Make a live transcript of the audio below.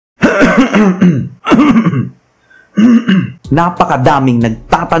Napakadaming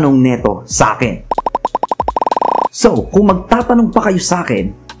nagtatanong neto sa akin. So, kung magtatanong pa kayo sa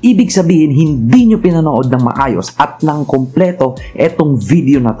akin, ibig sabihin hindi nyo pinanood ng maayos at ng kumpleto etong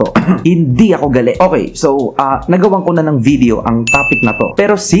video na to. Hindi ako gali. Okay, so nagawan ko na ng video ang topic na to.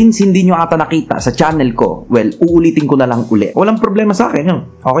 Pero since hindi nyo ata nakita sa channel ko, well, uulitin ko na lang ulit. Walang problema sa akin yun.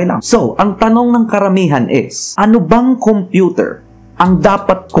 Okay lang. So, ang tanong ng karamihan is, ano bang computer ang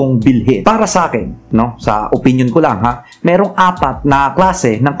dapat kong bilhin? Para sa akin, no? Sa opinion ko lang, ha? Merong 4 na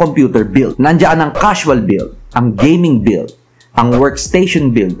klase ng computer build. Nandiyan ang casual build, ang gaming build, ang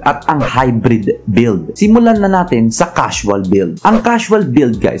workstation build, at ang hybrid build. Simulan na natin sa casual build. Ang casual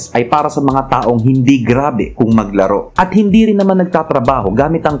build, guys, ay para sa mga taong hindi grabe kung maglaro at hindi rin naman nagtatrabaho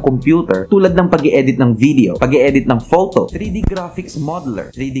gamit ang computer tulad ng pag-i-edit ng video, pag-i-edit ng photo, 3D graphics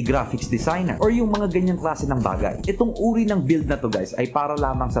modeler, 3D graphics designer, or yung mga ganyang klase ng bagay. Itong uri ng build na to, guys, ay para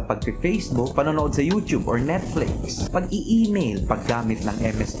lamang sa pag-Facebook, panonood sa YouTube or Netflix, pag-i-email, paggamit ng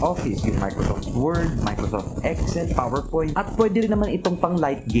MS Office, yung Microsoft Word, Microsoft Excel, PowerPoint, at pwede rin naman itong pang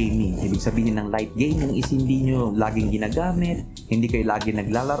light gaming. Ibig sabihin ng light gaming is hindi nyo laging ginagamit, hindi kayo lagi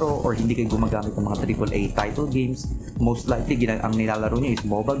naglalaro, or hindi kayo gumagamit ng mga AAA title games. Most likely, ang nilalaro nyo is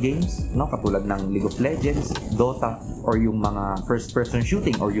mobile games, no? Katulad ng League of Legends, Dota, or yung mga first-person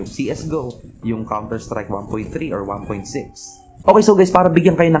shooting, or yung CSGO, yung Counter-Strike 1.3 or 1.6. Okay, so guys, para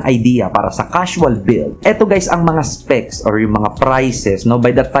bigyan kayo ng idea para sa casual build, eto guys ang mga specs or yung mga prices, no,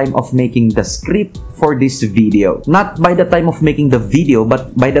 by the time of making the script for this video. Not by the time of making the video, but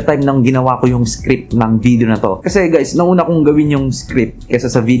by the time nang ginawa ko yung script ng video na to. Kasi guys, nauna kong gawin yung script kesa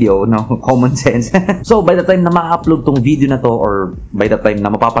sa video, no, common sense. So by the time na ma-upload tong video na to, or by the time na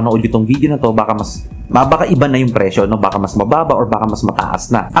mapapanood yung tong video na to, baka iba na yung presyo, no? Baka mas mababa or baka mas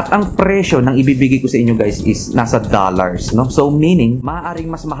mataas na. At ang presyo ng ibibigay ko sa inyo guys is nasa dollars, no? So meaning, maaaring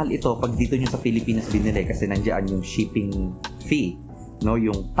mas mahal ito pag dito nyo sa Pilipinas binili kasi nandiyan yung shipping fee, no?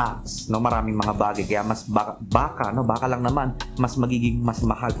 Yung tax, no? Maraming mga bagay. Kaya mas baka lang naman, mas magiging mas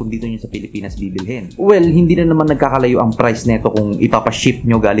mahal kung dito nyo sa Pilipinas bibilhin. Well, hindi na naman nagkakalayo ang price neto kung ipapaship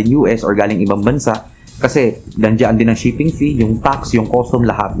nyo galing US or galing ibang bansa. Kasi nandiyan din ang shipping fee, yung tax, yung custom,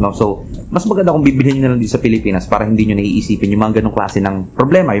 lahat, no? So, mas maganda kung bibilhin nyo na lang dito sa Pilipinas para hindi nyo naiisipin yung mga ganong klase ng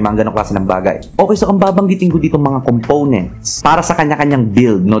problema, yung mga ganong klase ng bagay. Okay, so ang babanggitin ko dito mga components para sa kanya-kanyang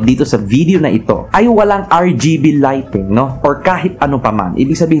build, no? Dito sa video na ito ay walang RGB lighting, no? Or kahit ano pa man.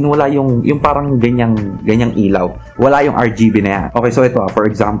 Ibig sabihin, wala yung parang ganyang ilaw. Wala yung RGB na yan. Okay, so ito, for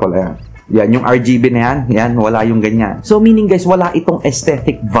example, ayan. Yan, yung RGB na yan, wala yung ganyan. So, meaning guys, wala itong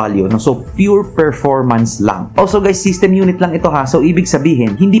aesthetic value, no? So, pure performance lang. Also guys, system unit lang ito ha. So, ibig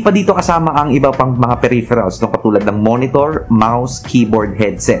sabihin, hindi pa dito kasama ang iba pang mga peripherals, no? Katulad ng monitor, mouse, keyboard,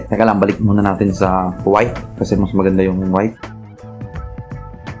 headset. Teka lang, balik muna natin sa white kasi mas maganda yung white.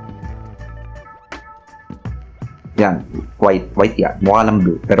 Yan, white yan. Mukha lang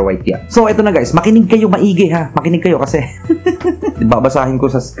blue, pero white yan. So, ito na guys, makinig kayo maigi ha. Makinig kayo kasi babasahin ko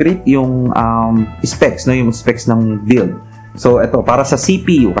sa script yung specs, no? Yung specs ng build. So, ito, para sa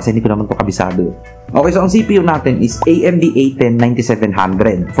CPU, kasi hindi ko naman ito kabisado. Okay, so ang CPU natin is AMD A10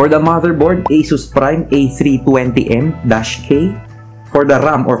 9700. For the motherboard, Asus Prime A320M-K. For the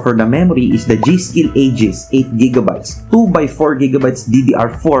RAM or for the memory is the G-Skill Aegis 8GB, 2x4GB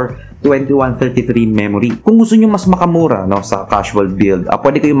DDR4 2133 memory. Kung gusto nyo mas makamura, no, sa casual build,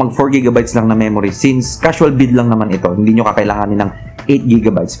 pwede kayo mag 4GB lang na memory since casual build lang naman ito. Hindi nyo kakailanganin ng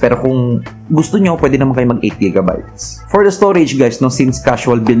 8GB. Pero kung gusto nyo, pwede naman kayo mag 8GB. For the storage guys, no, since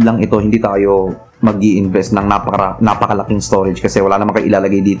casual build lang ito, hindi tayo mag-i-invest ng napakalaking storage kasi wala naman kayo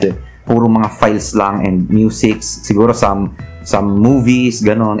ilalagay dito. Puro mga files lang and music, siguro some movies,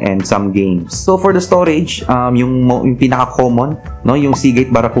 ganon, and some games. So for the storage, yung pinaka-common, no, yung Seagate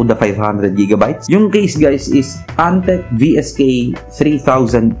Barracuda 500GB. Yung case guys is Antec VSK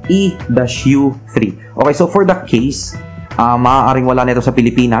 3000E-U3. Okay, so for the case, maaaring wala nito sa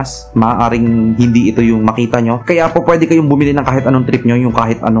Pilipinas, maaaring hindi ito yung makita nyo. Kaya po pwede kayong bumili ng kahit anong trip nyo, yung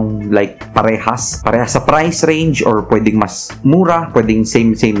kahit anong like parehas sa price range, or pwedeng mas mura, pwedeng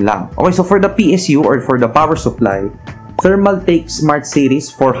same lang. Okay, so for the PSU or for the power supply, Thermaltake Smart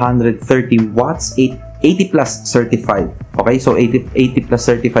Series 430 watts 80 plus certified. Okay, so 80 plus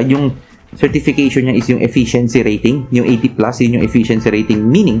certified. Yung certification niya is yung efficiency rating. Yung 80 plus, yun yung efficiency rating.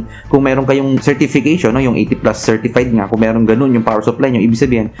 Meaning, kung meron kayong certification, no, yung 80 plus certified nga, kung meron ganun yung power supply nyo, ibig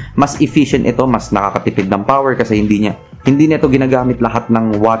sabihin, mas efficient ito, mas nakakatipid ng power kasi hindi na ito ginagamit lahat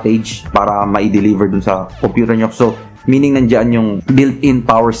ng wattage para ma-deliver dun sa computer nyo. So, Meaning nandyan yung built-in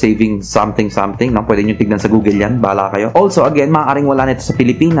power saving something. No? Pwede nyo tignan sa Google yan. Bahala kayo. Also, again, maaaring wala nito sa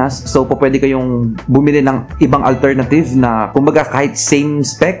Pilipinas. So, pwede kayong bumili ng ibang alternative na, kumbaga, kahit same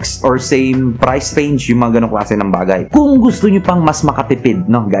specs or same price range, yung mga ganong klase ng bagay. Kung gusto nyo pang mas makatipid,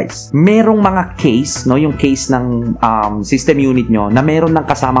 no, guys, merong mga case, no, yung case ng system unit nyo na meron ng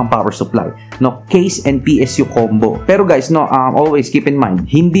kasamang power supply. No, case and PSU combo. Pero guys, no, always keep in mind,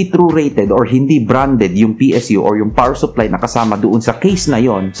 hindi true rated or hindi branded yung PSU or yung power supply na kasama doon sa case na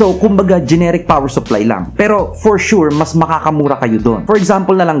yon. So, kumbaga, generic power supply lang. Pero, for sure, mas makakamura kayo doon. For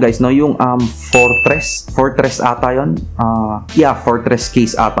example na lang, guys, no, yung Fortress ata yun. Fortress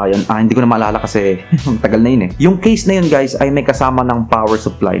case ata yun. Hindi ko na maalala kasi tagal na yun eh. Yung case na yun, guys, ay may kasama ng power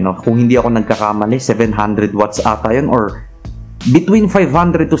supply, no. Kung hindi ako nagkakamali, 700 watts ata yun or between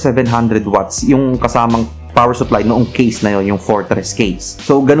 500 to 700 watts yung kasamang power supply noong case na yon, yung Fortress case.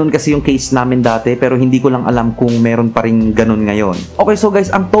 So, ganun kasi yung case namin dati, pero hindi ko lang alam kung meron pa rin ganun ngayon. Okay, so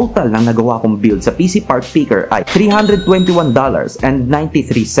guys, ang total ng nagawa kong build sa PC part picker ay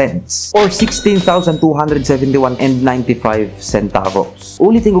 $321.93 or $16,271.95.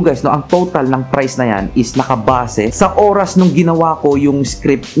 Ulitin ko guys, no, ang total ng price na yan is nakabase sa oras nung ginawa ko yung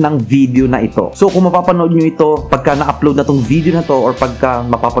script ng video na ito. So, kung mapapanood nyo ito, pagka na-upload na tong video na to or pagka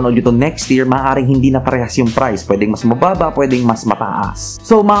mapapanood nyo ito next year, maaaring hindi na parehas yung price. Pwedeng mas mababa, pwedeng mas mataas.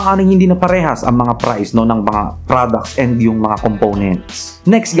 So, maaaring hindi na parehas ang mga price, no, ng mga products and yung mga components.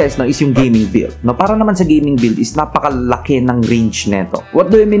 Next guys, no, is yung gaming build. No, para naman sa gaming build is napakalaki ng range neto.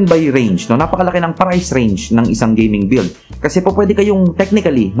 What do I mean by range? No, napakalaki ng price range ng isang gaming build. Kasi pwede kayong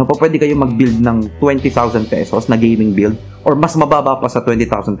technically, no, pwede kayong mag-build ng 20,000 pesos na gaming build or mas mababa pa sa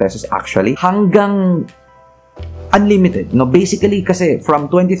 20,000 pesos actually hanggang unlimited. No, basically kasi from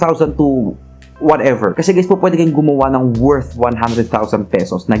 20,000 to whatever. Kasi guys, pwede kayong gumawa ng worth 100,000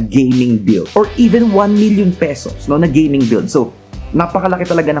 pesos na gaming build or even 1 million pesos, no, na gaming build. So, napakalaki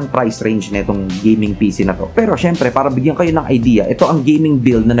talaga ng price range nitong gaming PC na to. Pero syempre, para bigyan kayo ng idea, ito ang gaming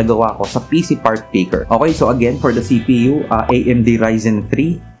build na nagawa ko sa PC part picker. Okay, so again, for the CPU, AMD Ryzen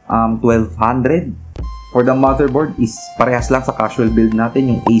 3 1200. For the motherboard is parehas lang sa casual build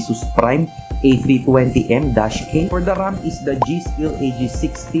natin, yung Asus Prime A320M-K. For the RAM is the G-Skill AG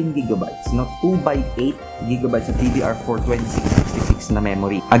 16GB, no, 2x8 GB sa DDR4 2666 na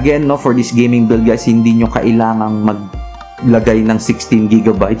memory. Again, no, for this gaming build guys, hindi nyo kailangang maglagay ng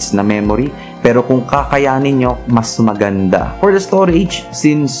 16GB na memory. Pero kung kakayanin nyo, mas maganda. For the storage,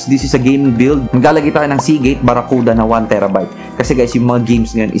 since this is a gaming build, maglalagay tayo ng Seagate Barracuda na 1TB. Kasi guys, yung mga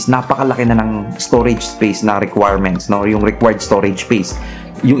games ngayon is napakalaki na ng storage space na requirements, no? Yung required storage space.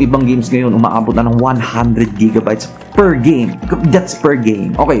 Yung ibang games ngayon, umaabot na ng 100GB per game. That's per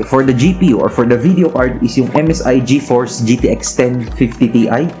game. Okay, for the GPU or for the video card is yung MSI GeForce GTX 1050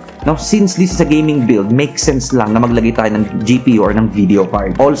 Ti. Now, since this is a gaming build, makes sense lang na maglagay tayo ng GPU or ng video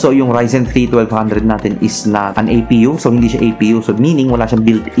card. Also, yung Ryzen 3 1200 natin is not an APU. So, hindi siya APU. So, meaning wala siyang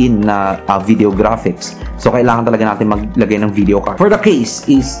built-in na video graphics. So, kailangan talaga natin maglagay ng video card. For the case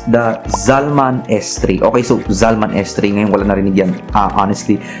is the Zalman S3. Okay, so Zalman S3. Ngayon, wala narinig yan,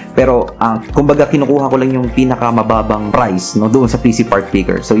 honestly. Pero, kumbaga, kinukuha ko lang yung pinakamababang price, no, doon sa PC part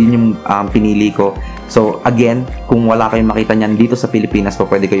picker. So, yun yung pinili ko. So, again, kung wala kayong makita niyan dito sa Pilipinas,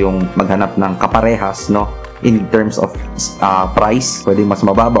 pwede kayong maghanap ng kaparehas, no, in terms of price. Pwede mas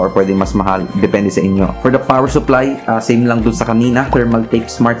mababa or pwede mas mahal. Depende sa inyo. For the power supply, same lang dun sa kanina. Thermaltake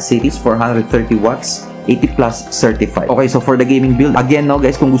Smart Series, 430 watts. 80 plus certified. Okay, so for the gaming build, again, no,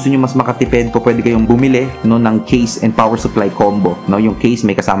 guys, kung gusto niyo mas makatipid, pwede kayong bumili, no, ng case and power supply combo. No, yung case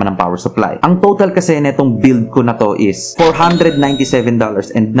may kasama ng power supply. Ang total kasi netong build ko na to is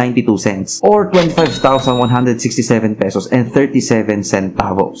 $497.92 or 25,167 pesos and 37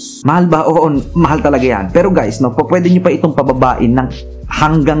 centavos. Mahal ba? Oo, mahal talaga yan. Pero guys, no, pwede niyo pa itong pababain ng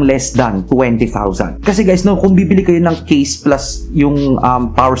hanggang less than 20,000. Kasi guys, no, kung bibili kayo ng case plus yung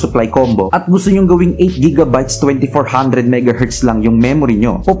power supply combo at gusto nyo gawing 8GB 2400 MHz lang yung memory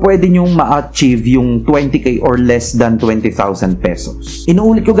nyo, o pwede nyo ma-achieve yung 20K or less than 20,000 pesos.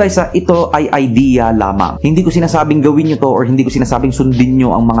 Inuulit ko guys, ito ay idea lamang. Hindi ko sinasabing gawin nyo to or hindi ko sinasabing sundin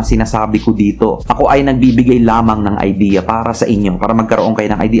nyo ang mga sinasabi ko dito. Ako ay nagbibigay lamang ng idea para sa inyo, para magkaroon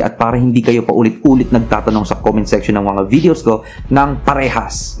kayo ng idea at para hindi kayo pa ulit-ulit nagtatanong sa comment section ng mga videos ko ng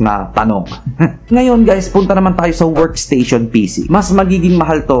parehas na tanong. Ngayon guys, punta naman tayo sa workstation PC. Mas magiging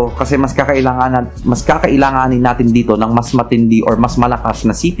mahal to kasi mas kakailanganin natin dito ng mas matindi or mas malakas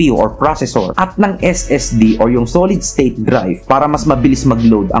na CPU or processor at ng SSD or yung solid state drive para mas mabilis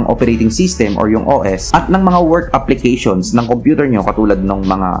mag-load ang operating system or yung OS at ng mga work applications ng computer nyo katulad ng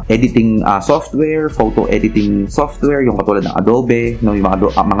mga editing software, photo editing software, yung katulad ng Adobe, no, yung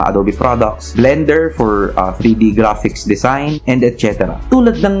mga Adobe products, Blender for 3D graphics design, and etc.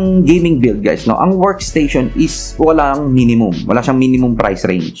 Tulad ng gaming build guys, no, ang workstation is walang minimum. Wala siyang minimum price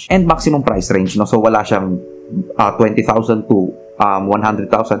range and maximum price range, no. So wala siyang 20,000 to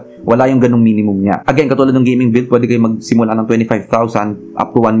 100,000. Wala yung ganung minimum niya. Again, katulad ng gaming build, pwede kayo magsimula ng 25,000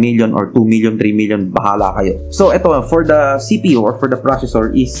 up to 1 million or 2 million, 3 million, bahala kayo. So ito, for the CPU or for the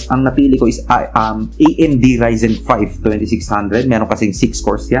processor is, ang napili ko is AMD Ryzen 5 2600. Meron kasing 6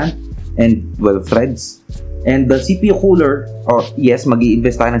 cores yan and 12 threads. And the CPU cooler, or yes,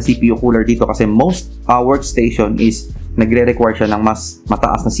 mag-i-invest tayo ng CPU cooler dito kasi most workstation is nagre-require siya ng mas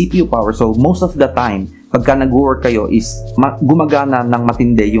mataas na CPU power. So most of the time, pagka nag-work kayo is gumagana ng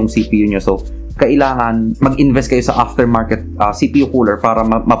matindi yung CPU nyo. So kailangan mag-invest kayo sa aftermarket CPU cooler para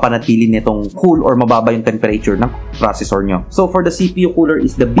mapanatili nitong cool or mababa yung temperature ng processor nyo. So for the CPU cooler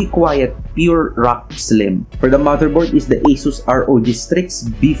is the Be Quiet Pure Rock Slim. For the motherboard is the Asus ROG Strix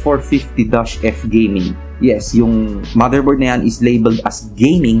B450-F Gaming. Yes, yung motherboard na yan is labeled as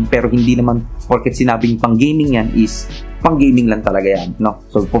gaming pero hindi naman porket sinabing pang gaming yan is pang gaming lang talaga yan, no?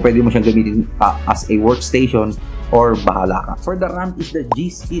 So pwede mo siyang gamitin as a workstation or bahala ka. For the RAM is the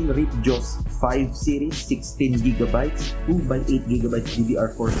G-Skill Ripjaws 5 series 16GB 2x8GB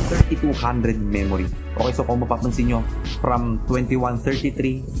DDR4 3200 memory. Okay, so kung mapapansin nyo from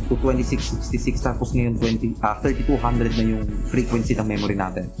 2133 to 2666 tapos ngayon 3200 na yung frequency ng memory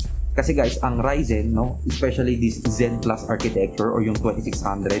natin. Kasi guys, ang Ryzen, no, especially this Zen Plus architecture or yung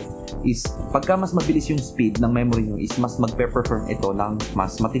 2600 is pagka mas mabilis yung speed ng memory nyo is mas magpe-perform ito ng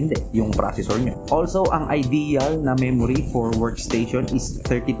mas matindi yung processor nyo. Also, ang ideal na memory for workstation is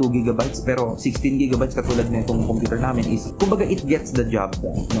 32GB pero 16GB katulad na itong computer namin is kumbaga it gets the job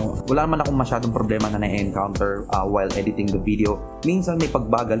done, no? Wala naman akong masyadong problema na na-encounter while editing the video. Minsan may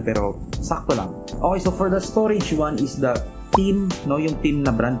pagbagal pero sakto lang. Okay, so for the storage one is the Team, no, yung team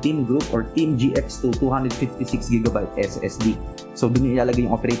na brand, Team Group or Team GX2 256GB SSD. So doon nyo ilalagay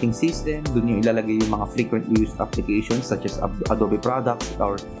yung operating system, doon nyo ilalagay yung mga frequently used applications such as Adobe products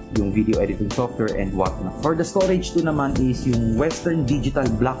or yung video editing software and whatnot. For the storage 2 naman is yung Western Digital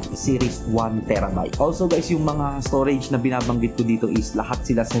Black Series 1TB. Also guys, yung mga storage na binabanggit ko dito is lahat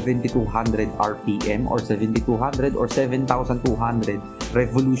sila 7200 RPM or 7200 or 7200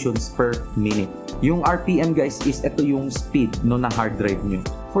 revolutions per minute. Yung RPM guys is ito yung speed no na hard drive nyo.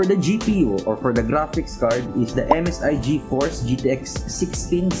 For the GPU or for the graphics card is the MSI GeForce GTX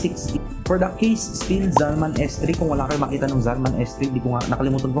 1660. For the case, still Zalman S3. Kung wala kayong makita ng Zalman S3, di ko nga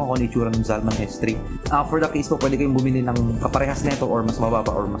nakalimutan ko kung ano itsura ng Zalman S3. For the case po, pwede kayong bumili ng kaparehas nito or mas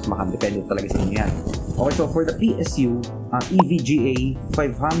mababa or mas mahal. Depende talaga sa inyo yan. Okay, so for the PSU, EVGA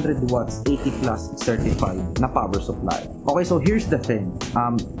 500 watts 80 plus certified na power supply. Okay, so here's the thing.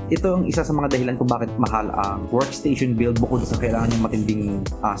 Ito ang isa sa mga dahilan kung bakit mahal ang workstation build bukod sa kailangan yung matinding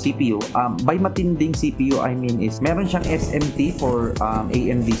CPU. By matinding CPU, I mean is meron siyang SMT for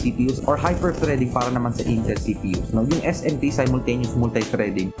AMD CPUs or hyper-threading para naman sa Intel CPUs. No? Yung SMT, simultaneous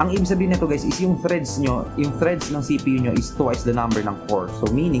multi-threading. Ang ibig sabihin nito guys is yung threads nyo, yung threads ng CPU nyo is twice the number ng cores. So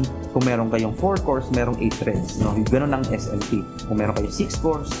meaning, kung meron kayong 4 cores, merong 8 threads. No? Yung ganun ng SMT. Kung meron kayong 6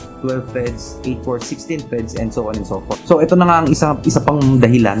 cores, 12 threads, 8 cores, 16 threads, and so on and so forth. So ito na nga ang isa pang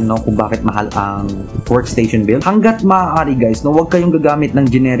dahilan, no, kung bakit mahal ang workstation build. Hanggat maaari guys, no, huwag kayong gagamit ng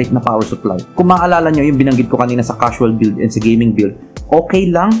generic na power supply. Kung maalala nyo yung binanggit ko kanina sa casual build and sa gaming build,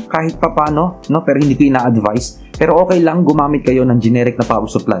 okay lang kahit papano, no, pero hindi ko ina-advise. Pero okay lang gumamit kayo ng generic na power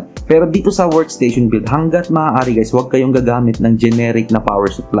supply. Pero dito sa workstation build, hanggat maaari guys, huwag kayong gagamit ng generic na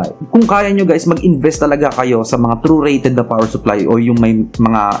power supply. Kung kaya nyo guys, mag-invest talaga kayo sa mga true rated na power supply o yung may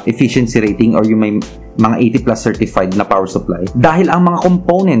mga efficiency rating or yung may mga 80 plus certified na power supply. Dahil ang mga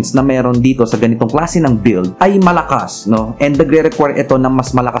components na meron dito sa ganitong klase ng build ay malakas, no? And nagre-require ito ng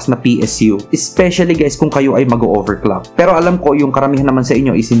mas malakas na PSU. Especially guys kung kayo ay mag-overclock. Pero alam ko yung karamihan naman sa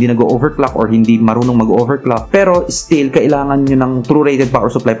inyo is hindi nag-overclock or hindi marunong mag-overclock. Pero still, kailangan nyo ng true rated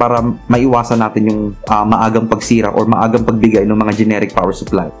power supply para maiwasan natin yung maagang pagsira or maagang pagbigay ng mga generic power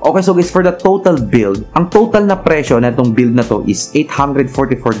supply. Okay, so guys, for the total build, ang total na presyo na itong build na to is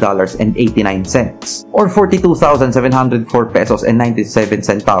 $844.89 or 42,704 pesos and 97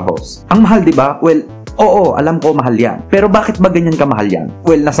 centavos. Ang mahal, di ba? Well, Oo, alam ko mahal yan. Pero bakit ba ganyan kamahal yan?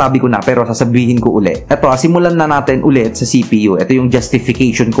 Well, nasabi ko na pero sasabihin ko ulit. Ito, simulan na natin ulit sa CPU. Ito yung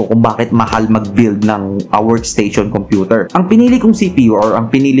justification ko kung bakit mahal mag-build ng workstation computer. Ang pinili kong CPU or ang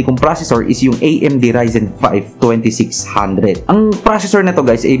pinili kong processor is yung AMD Ryzen 5 2600. Ang processor na to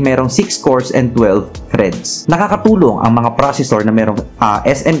guys ay merong 6 cores and 12 threads. Nakakatulong ang mga processor na merong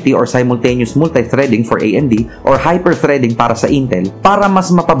SMT or simultaneous multithreading for AMD or hyperthreading para sa Intel para mas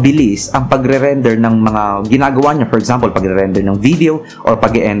mapabilis ang pagre-render ng mga ginagawa nyo. For example, pagre-render ng video or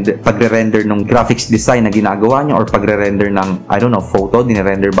pagre-render ng graphics design na ginagawa nyo or pagre-render ng, I don't know, photo.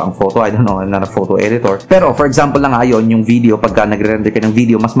 Dinirender ba ang photo? I don't know, I'm not a photo editor. Pero for example lang ngayon, yung video, pagka nagre-render ka ng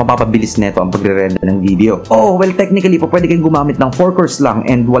video, mas mapapabilis neto ang pagre-render ng video. Oh, well, technically po, pwede kayong gumamit ng 4 cores lang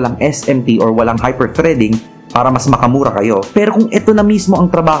and walang SMT or walang hyperthreading para mas makamura kayo. Pero kung ito na mismo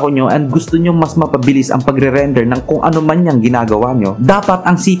ang trabaho nyo and gusto nyo mas mapabilis ang pagre-render ng kung ano man yung ginagawa nyo, dapat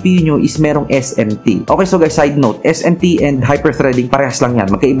ang CPU nyo is merong SMT. Okay, so guys, side note, SMT and hyperthreading, parehas lang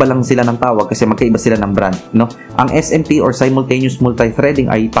yan. Magkaiba lang sila ng tawag kasi magkaiba sila ng brand, no? Ang SMT or simultaneous multithreading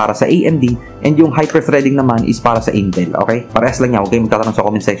ay para sa AMD and yung hyperthreading naman is para sa Intel, okay? Parehas lang yan. Huwag kayong magtatanong sa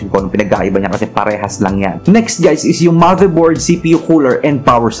comment section kung anong pinagkaiba niya kasi parehas lang yan. Next guys is yung motherboard, CPU cooler, and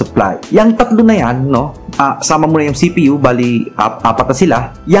power supply. Yang tatlo na yan, no? Sama mo na yung CPU, bali apat na sila.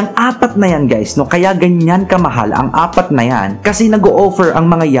 Yang apat na yan guys, no, kaya ganyan kamahal ang apat na yan kasi nag-o-offer ang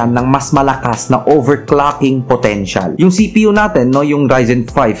mga yan ng mas malakas na overclocking potential. Yung CPU natin, no, yung Ryzen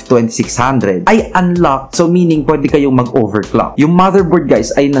 5 2600 ay unlocked, so meaning pwede kayong mag-overclock. Yung motherboard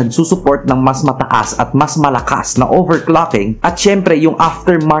guys ay nagsusupport ng mas mataas at mas malakas na overclocking at syempre yung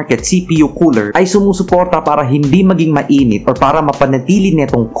aftermarket CPU cooler ay sumusuporta para hindi maging mainit or para mapanatili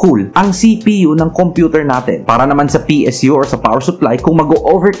netong cool ang CPU ng computer natin. Para naman sa PSU or sa power supply, kung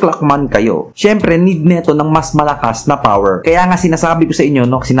mag-overclock man kayo, syempre need neto ng mas malakas na power. Kaya nga sinasabi ko sa inyo,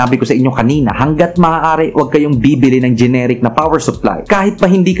 no, sinabi ko sa inyo kanina, hanggat maaari, huwag kayong bibili ng generic na power supply kahit pa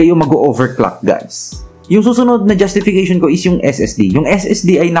hindi kayo mag-overclock guys. Yung susunod na justification ko is yung SSD. Yung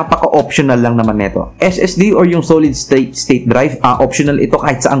SSD ay napaka-optional lang naman neto. SSD or yung solid state drive, optional ito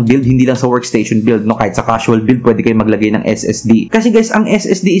kahit sa ang build, hindi lang sa workstation build, no? Kahit sa casual build, pwede kayo maglagay ng SSD. Kasi guys, ang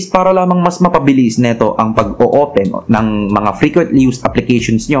SSD is para lamang mas mapabilis neto ang pag-o-open ng mga frequently used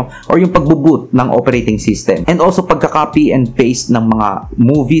applications nyo or yung pag-boot ng operating system. And also pagka-copy and paste ng mga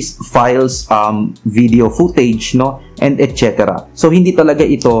movies, files, video footage, no? And etc. So, hindi talaga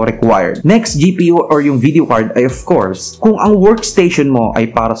ito required. Next, GPU or yung video card ay of course, kung ang workstation mo ay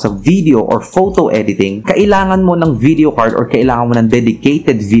para sa video or photo editing, kailangan mo ng video card or kailangan mo ng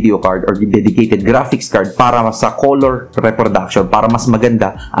dedicated video card or dedicated graphics card para sa color reproduction, para mas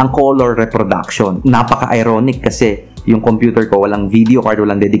maganda ang color reproduction. Napaka-ironic kasi yung computer ko walang video card,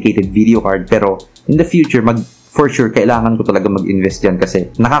 walang dedicated video card, pero in the future, for sure, kailangan ko talaga mag-invest yan kasi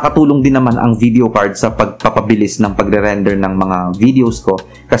nakakatulong din naman ang video card sa pagpapabilis ng pagre-render ng mga videos ko.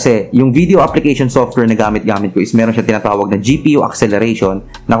 Kasi yung video application software na gamit ko is meron siya tinatawag na GPU acceleration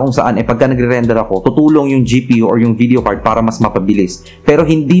na kung saan pagka nagre-render ako, tutulong yung GPU or yung video card para mas mapabilis. Pero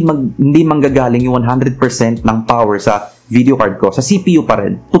hindi manggagaling yung 100% ng power sa video card ko. Sa CPU pa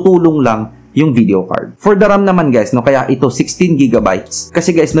rin, tutulong lang yung video card. For the RAM naman guys, no, kaya ito 16 gigabytes.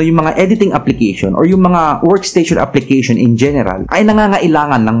 Kasi guys, no, yung mga editing application or yung mga workstation application in general ay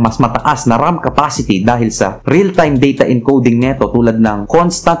nangangailangan ng mas mataas na RAM capacity dahil sa real-time data encoding neto tulad ng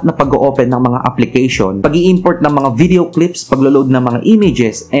constant na pag-o-open ng mga application, pag-i-import ng mga video clips, paglo-load ng mga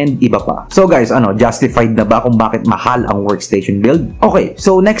images, and iba pa. So guys, justified na ba kung bakit mahal ang workstation build? Okay,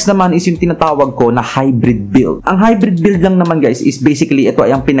 so next naman is yung tinatawag ko na hybrid build. Ang hybrid build lang naman guys is basically ito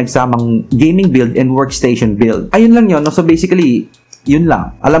ay ang pinagsamang gaming build and workstation build. Ayun lang yun. No? So basically, yun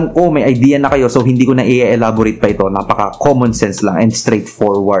lang. Alam ko may idea na kayo so hindi ko na i-elaborate pa ito. Napaka common sense lang and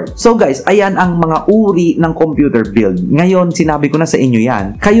straightforward. So guys, ayan ang mga uri ng computer build. Ngayon, sinabi ko na sa inyo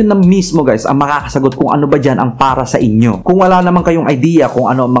yan. Kayo na mismo guys ang makakasagot kung ano ba dyan ang para sa inyo. Kung wala naman kayong idea kung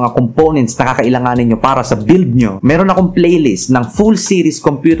ano ang mga components na kakailanganin nyo para sa build nyo, meron akong playlist ng full series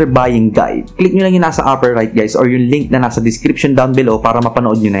computer buying guide. Click nyo lang yung nasa upper right guys or yung link na nasa description down below para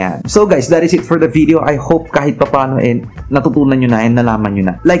mapanood nyo na yan. So guys, that is it for the video. I hope kahit paano natutunan nyo na nalaman nyo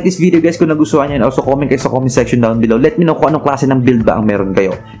na. Like this video guys kung nagustuhan nyo and also comment kayo sa comment section down below. Let me know kung anong klase ng build ba ang meron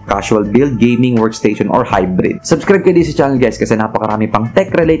kayo. Casual build, gaming, workstation, or hybrid. Subscribe kayo sa channel guys kasi napakarami pang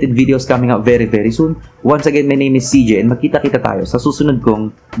tech related videos coming up very soon. Once again, my name is CJ and magkita-kita tayo sa susunod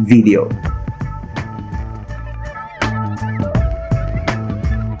kong video.